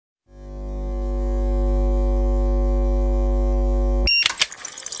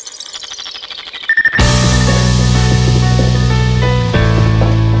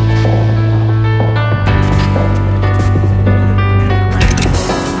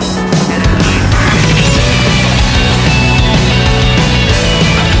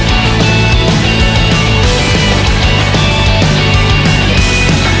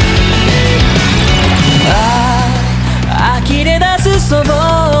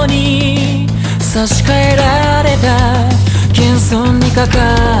差し替えられた現存に掛か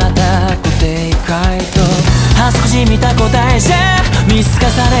った固定解答、反則じみた答えじゃ見透か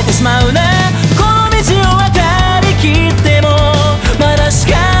されてしまうな。この道を渡りきってもまだ視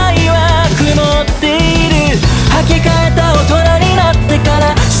界は曇っている。履き替えた大人になってか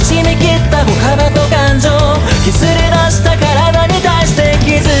ら縮みきった歩幅と感情、削り出した体に対して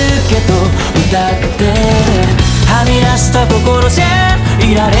気づけと歌ってる。はみ出した心じゃ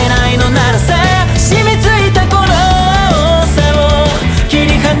いられないのならさ、染みついたこの青さを切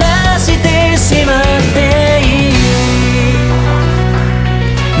り離してしまっていい。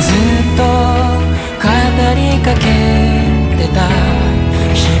ずっと語りかけてた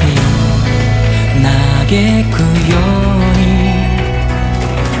日々を嘆くように、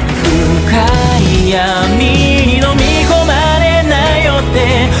深い闇に飲み込まれないよって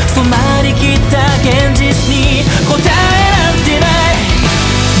染まりきった現実に答えなんてない。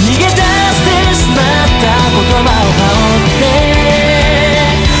逃げ出してしまった言葉を羽織って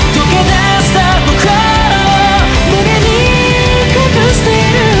溶け出した心を胸に隠してい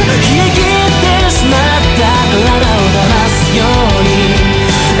る。冷え切ってしまった体を騙すように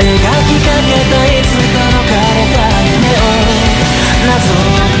描きかけたいつかの枯れた夢をなぞ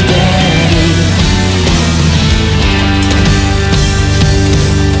ってる。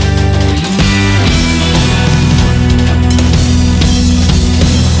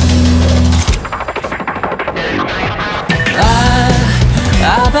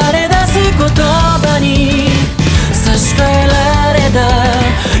暴れ出す言葉に差し替えられた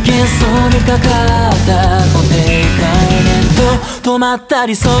幻想にかかった固定概念と止まった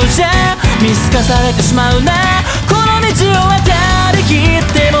理想じゃ見透かされてしまうな。この道を渡りきっ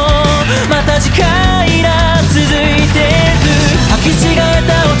てもまた次回が続いてる。履き違え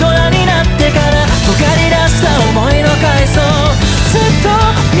た大人になってから尖り出した思いの階層、ずっと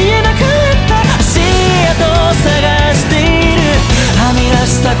見えなかった足跡を探している。はみ出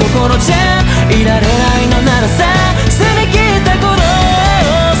した心じゃいられないのならさ、澄み切ったこの青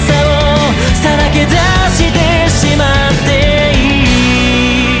さをさらけ出してしまっていい。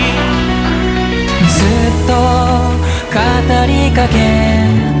ずっと語りかけ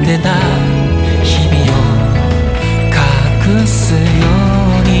てた日々を隠すよ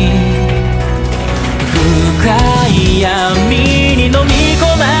うに、深い闇に飲み込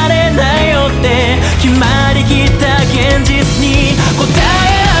まれないよって決まりきった現実に答え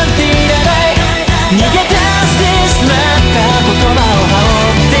なんていらない。逃げ出してしまった言葉を羽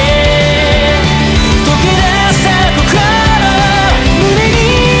織って溶け出した心を胸に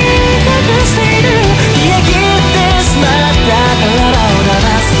隠している。冷え切ってしまった体を騙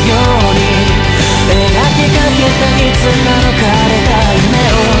すように描きかけたいつかの枯れた夢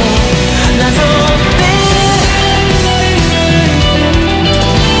をなぞっている。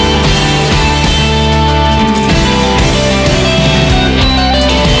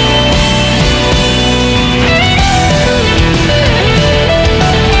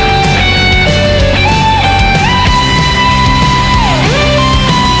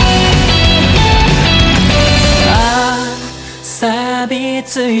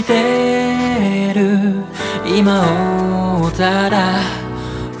ついてる今をただ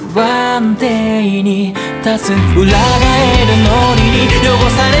不安定に立つ裏返るノリに汚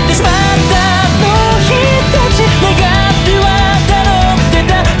されてしまったあの日たち、願っては頼って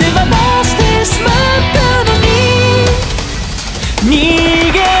た手放してしまったのに、逃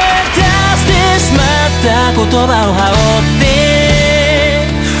げ出してしまった言葉を羽織って